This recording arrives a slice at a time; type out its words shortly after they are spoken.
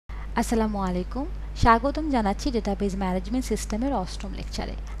আসসালামু আলাইকুম, স্বাগতম জানাচ্ছি ডেটাবেজ ম্যানেজমেন্ট সিস্টেমের অষ্টম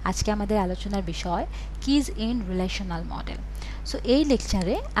লেকচারে। আজকে আমাদের আলোচনার বিষয় keys in relational model. So এই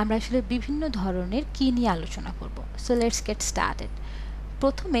লেকচারে আমরা আসলে বিভিন্ন ধরনের কি নিয়ে আলোচনা করব। So let's get started.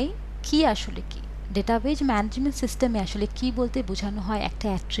 প্রথমেই কি আসলে কি? ডেটাবেজ ম্যানেজমেন্ট সিস্টেমে আসলে কি বলতে বোঝানো হয় একটা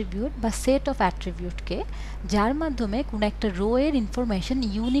অ্যাট্রিবিউট বা সেট অফ অ্যাট্রিবিউটকে, যার মাধ্যমে কোনো একটা রো এর ইনফরমেশন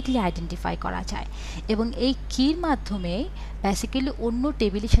ইউনিকলি আইডেন্টিফাই করা যায় এবং এই কির মাধ্যমেই বেসিক্যালি অন্য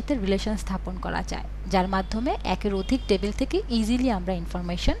টেবিলের সাথে রিলেশন স্থাপন করা যায়, যার মাধ্যমে একের অধিক টেবিল থেকে ইজিলি আমরা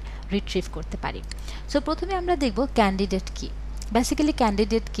ইনফরমেশন রিট্রিভ করতে পারি। সো প্রথমে আমরা দেখব ক্যান্ডিডেট কি। বেসিক্যালি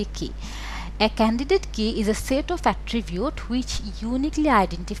ক্যান্ডিডেট কি? A candidate key is a set of attributes which uniquely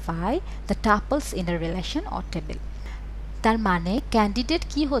identify the tuples in a relation or table. তার মানে ক্যান্ডিডেট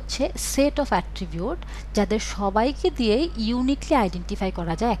কি হচ্ছে সেট অফ অ্যাট্রিবিউট যাদের সবাইকে দিয়ে ইউনিকলি আইডেন্টিফাই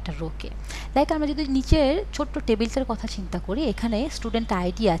করা যায় একটা রোকে। লাইক আমরা যদি নিচের ছোট্ট টেবিলটার কথা চিন্তা করি, এখানে স্টুডেন্ট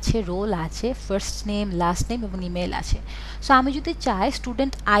আইডি আছে, রোল আছে, ফার্স্ট নেম, লাস্ট নেম এবং ইমেল আছে। সো আমি যদি চাই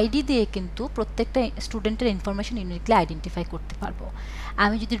স্টুডেন্ট আইডি দিয়ে কিন্তু প্রত্যেকটা স্টুডেন্টের ইনফরমেশন ইউনিকলি আইডেন্টিফাই করতে পারবো।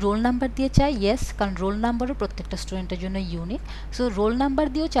 আমি যদি রোল নাম্বার দিয়ে চাই, ইয়েস, কারণ রোল নাম্বারও প্রত্যেকটা স্টুডেন্টের জন্য ইউনিক। সো রোল নাম্বার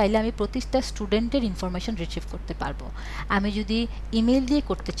দিয়েও চাইলে আমি প্রতিটা স্টুডেন্টের ইনফরমেশন রিট্রিভ করতে পারবো। আমি যদি ইমেল দিয়ে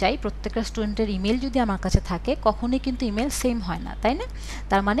করতে চাই, প্রত্যেকটা স্টুডেন্টের ইমেল যদি আমার কাছে থাকে, কখনোই কিন্তু ইমেল সেম হয় না, তাই না?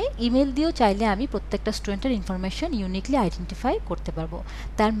 তার মানে ইমেল দিয়েও চাইলে আমি প্রত্যেকটা স্টুডেন্টের ইনফরমেশন ইউনিকলি আইডেন্টিফাই করতে পারবো।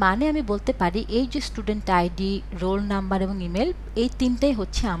 তার মানে আমি বলতে পারি এই যে স্টুডেন্ট আইডি, রোল নাম্বার এবং ইমেল, এই তিনটাই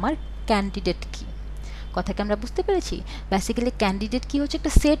হচ্ছে আমার ক্যান্ডিডেট কি। কথাকে আমরা বুঝতে পেরেছি। বেসিক্যালি ক্যান্ডিডেট কি হচ্ছে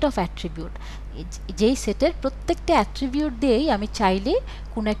একটা সেট অফ অ্যাট্রিবিউট, যেই সেটের প্রত্যেকটা অ্যাট্রিবিউট দিয়েই আমি চাইলে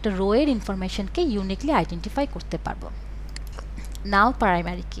কোনো একটা রো এর ইনফরমেশনকে ইউনিকলি আইডেন্টিফাই করতে পারবো। নাও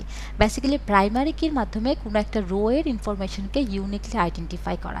প্রাইমারি কি। বেসিক্যালি প্রাইমারি কির মাধ্যমে কোনো একটা রো এর ইনফরমেশনকে ইউনিকলি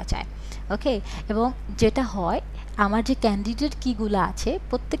আইডেন্টিফাই করা যায়। ওকে, এবং যেটা হয় আমার যে ক্যান্ডিডেট কিগুলো আছে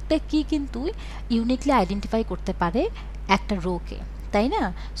প্রত্যেকটা কি কিন্তু ইউনিকলি আইডেন্টিফাই করতে পারে একটা রোকে, তাই না?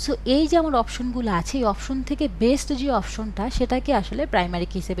 সো এই যে আমার অপশনগুলো আছে, এই অপশন থেকে বেস্ট যে অপশনটা সেটাকে আসলে প্রাইমারি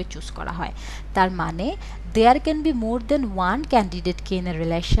কি হিসেবে চুজ করা হয়। তার মানে there can be more then one candidate কি in a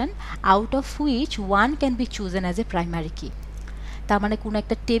relation, out of which one can be chosen as a primary কি। তার মানে কোনো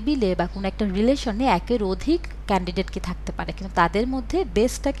একটা টেবিলে বা কোনো একটা রিলেশনে একের অধিক ক্যান্ডিডেট কি থাকতে পারে, কিন্তু তাদের মধ্যে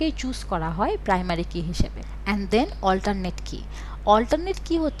বেস্টটাকেই চুজ করা হয় প্রাইমারি কি হিসেবে। অ্যান্ড দেন অল্টারনেট কি। অল্টারনেট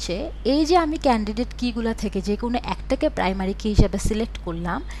কি হচ্ছে এই যে আমি ক্যান্ডিডেট কিগুলো থেকে যে কোনো একটাকে প্রাইমারি কি হিসেবে সিলেক্ট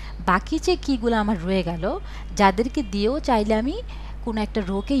করলাম, বাকি যে কিগুলো আমার রয়ে গেল, যাদেরকে দিয়েও চাইলে আমি কোনো একটা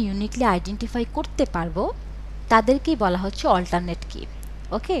রোকে ইউনিকলি আইডেন্টিফাই করতে পারবো, তাদেরকেই বলা হচ্ছে অল্টারনেট কি।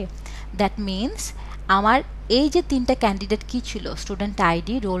 ওকে, দ্যাট মিনস আমার এই যে তিনটা ক্যান্ডিডেট কি ছিল, স্টুডেন্ট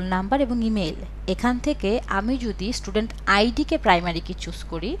আইডি, রোল নাম্বার এবং ইমেল, এখান থেকে আমি যদি স্টুডেন্ট আইডিকে প্রাইমারি কি চুজ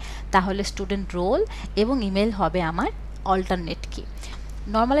করি, তাহলে স্টুডেন্ট রোল এবং ইমেল হবে আমার অল্টারনেট কি।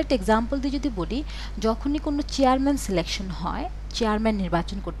 নর্মাল একটা এক্সাম্পল দিয়ে যদি বলি, যখনই কোনো চেয়ারম্যান সিলেকশন হয়, চেয়ারম্যান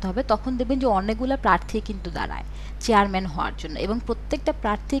নির্বাচন করতে হবে, তখন দেখবেন যে অনেকগুলো প্রার্থী কিন্তু দাঁড়ায় চেয়ারম্যান হওয়ার জন্য এবং প্রত্যেকটা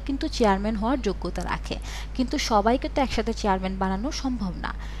প্রার্থী কিন্তু চেয়ারম্যান হওয়ার যোগ্যতা রাখে, কিন্তু সবাইকে তো একসাথে চেয়ারম্যান বানানো সম্ভব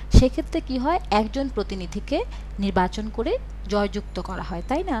না। সেক্ষেত্রে কি হয়, একজন প্রতিনিধিকে নির্বাচন করে জয়যুক্ত করা হয়,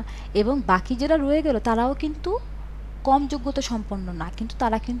 তাই না? এবং বাকি যারা রয়ে গেল তারাও কিন্তু কম যোগ্যতা সম্পন্ন না, কিন্তু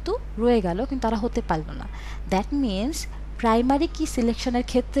তারা কিন্তু রয়ে গেল, কিন্তু তারা হতে পারলো না। দ্যাট মিনস প্রাইমারি কি সিলেকশনের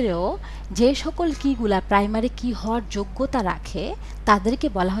ক্ষেত্রেও যে সকল কিগুলা প্রাইমারি কি হওয়ার যোগ্যতা রাখে তাদেরকে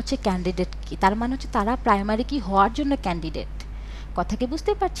বলা হচ্ছে ক্যান্ডিডেট কি। তার মানে হচ্ছে তারা প্রাইমারি কি হওয়ার জন্য ক্যান্ডিডেট। কথা কি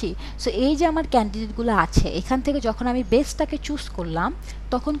বুঝতে পারছি? সো এই যে আমার ক্যান্ডিডেটগুলো আছে, এখান থেকে যখন আমি বেস্টটাকে চুজ করলাম,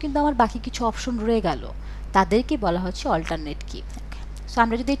 তখন কিন্তু আমার বাকি কিছু অপশন রয়ে গেল, তাদেরকে বলা হচ্ছে অল্টারনেট কি। সো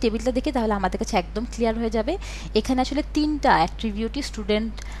আমরা যদি এই টেবিলটা দেখি তাহলে আমাদের কাছে একদম ক্লিয়ার হয়ে যাবে। এখানে আসলে তিনটা অ্যাট্রিবিউটই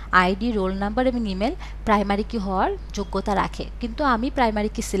স্টুডেন্ট আইডি, রোল নাম্বার এবং ইমেল প্রাইমারি কি হওয়ার যোগ্যতা রাখে, কিন্তু আমি প্রাইমারি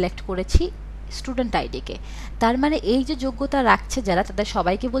কি সিলেক্ট করেছি স্টুডেন্ট আইডিকে। তার মানে এই যে যোগ্যতা রাখছে যারা, তাদের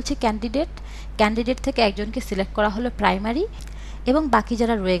সবাইকে বলছে ক্যান্ডিডেট। ক্যান্ডিডেট থেকে একজনকে সিলেক্ট করা হলো প্রাইমারি এবং বাকি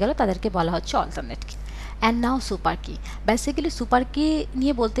যারা রয়ে গেল তাদেরকে বলা হচ্ছে অল্টারনেট কি। And now super key. Basically super key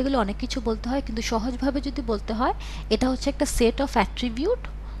নিয়ে বলতে গেলে অনেক কিছু বলতে হয়, কিন্তু সহজভাবে যদি বলতে হয়, এটা হচ্ছে একটা set of attribute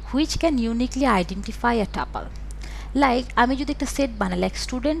which can uniquely identify a tuple. Like আমি যদি একটা সেট বানাই, লাইক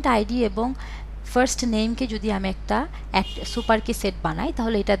স্টুডেন্ট আইডি এবং ফার্স্ট নেমকে যদি আমি একটা সুপার কি সেট বানাই,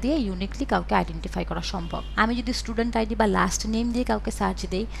 তাহলে এটা দিয়ে ইউনিকলি কাউকে আইডেন্টিফাই করা সম্ভব। আমি যদি স্টুডেন্ট আইডি বা লাস্ট নেম দিয়ে কাউকে সার্চ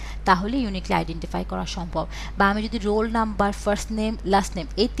দিই, তাহলে ইউনিকলি আইডেন্টিফাই করা সম্ভব। বা আমি যদি roll number, first name, last name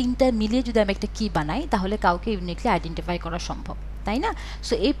এই তিনটা মিলিয়ে যদি আমি একটা কি বানাই, তাহলে কাউকে ইউনিকলি আইডেন্টিফাই করা সম্ভব, তাই না?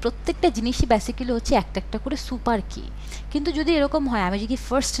 সো এই প্রত্যেকটা জিনিসই বেসিক্যালি হচ্ছে একটা একটা করে সুপার কি। কিন্তু যদি এরকম হয় আমি যদি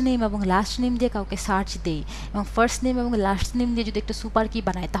ফার্স্ট নেম এবং লাস্ট নেম দিয়ে কাউকে সার্চ দিই এবং ফার্স্ট নেম এবং লাস্ট নেম দিয়ে যদি একটা সুপার কি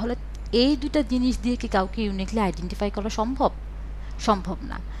বানাই, তাহলে এই দুটা জিনিস দিয়ে কি কাউকে ইউনিকলি আইডেন্টিফাই করা সম্ভব? সম্ভব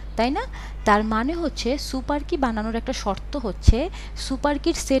না, তাই না? তার মানে হচ্ছে সুপার কি বানানোর একটা শর্ত হচ্ছে সুপার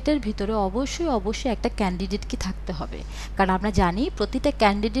কির সেটের ভিতরে অবশ্যই একটা ক্যান্ডিডেট কি থাকতে হবে, কারণ আমরা জানি প্রতিটা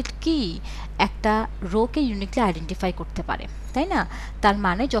ক্যান্ডিডেট কি একটা রোকে ইউনিকলি আইডেন্টিফাই করতে পারে, তাই না? তার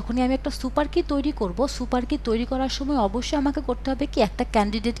মানে যখনই আমি একটা সুপার কি তৈরি করব, সুপার কি তৈরি করার সময় অবশ্যই আমাকে করতে হবে কি একটা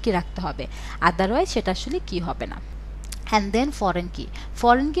ক্যান্ডিডেট কি রাখতে হবে, আদারওয়াইজ সেটা আসলে কি হবে না। অ্যান্ড দেন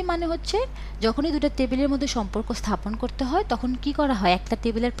ফরেন কি মানে হচ্ছে যখনই দুটো টেবিলের মধ্যে সম্পর্ক স্থাপন করতে হয় তখন কি করা হয়, একটা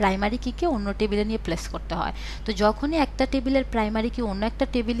টেবিলের প্রাইমারি কিকে অন্য টেবিলে নিয়ে প্লেস করতে হয়। তো যখনই একটা টেবিলের প্রাইমারি কি অন্য একটা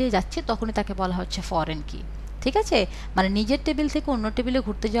টেবিলে যাচ্ছে তখনই তাকে বলা হচ্ছে ফরেন কি। ঠিক আছে, মানে নিজের টেবিল থেকে অন্য টেবিলে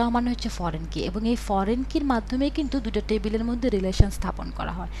ঘুরতে যাওয়া মানে হচ্ছে ফরেন কি, এবং এই ফরেন কির মাধ্যমে কিন্তু দুটো টেবিলের মধ্যে রিলেশন স্থাপন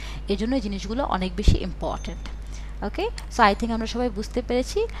করা হয়। এই জন্য এই জিনিসগুলো অনেক বেশি important. Okay, so I think আমরা সবাই বুঝতে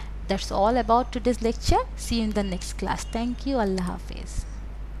পেরেছি। That's all about today's lecture. See you in the next class. Thank you. Allah Hafiz.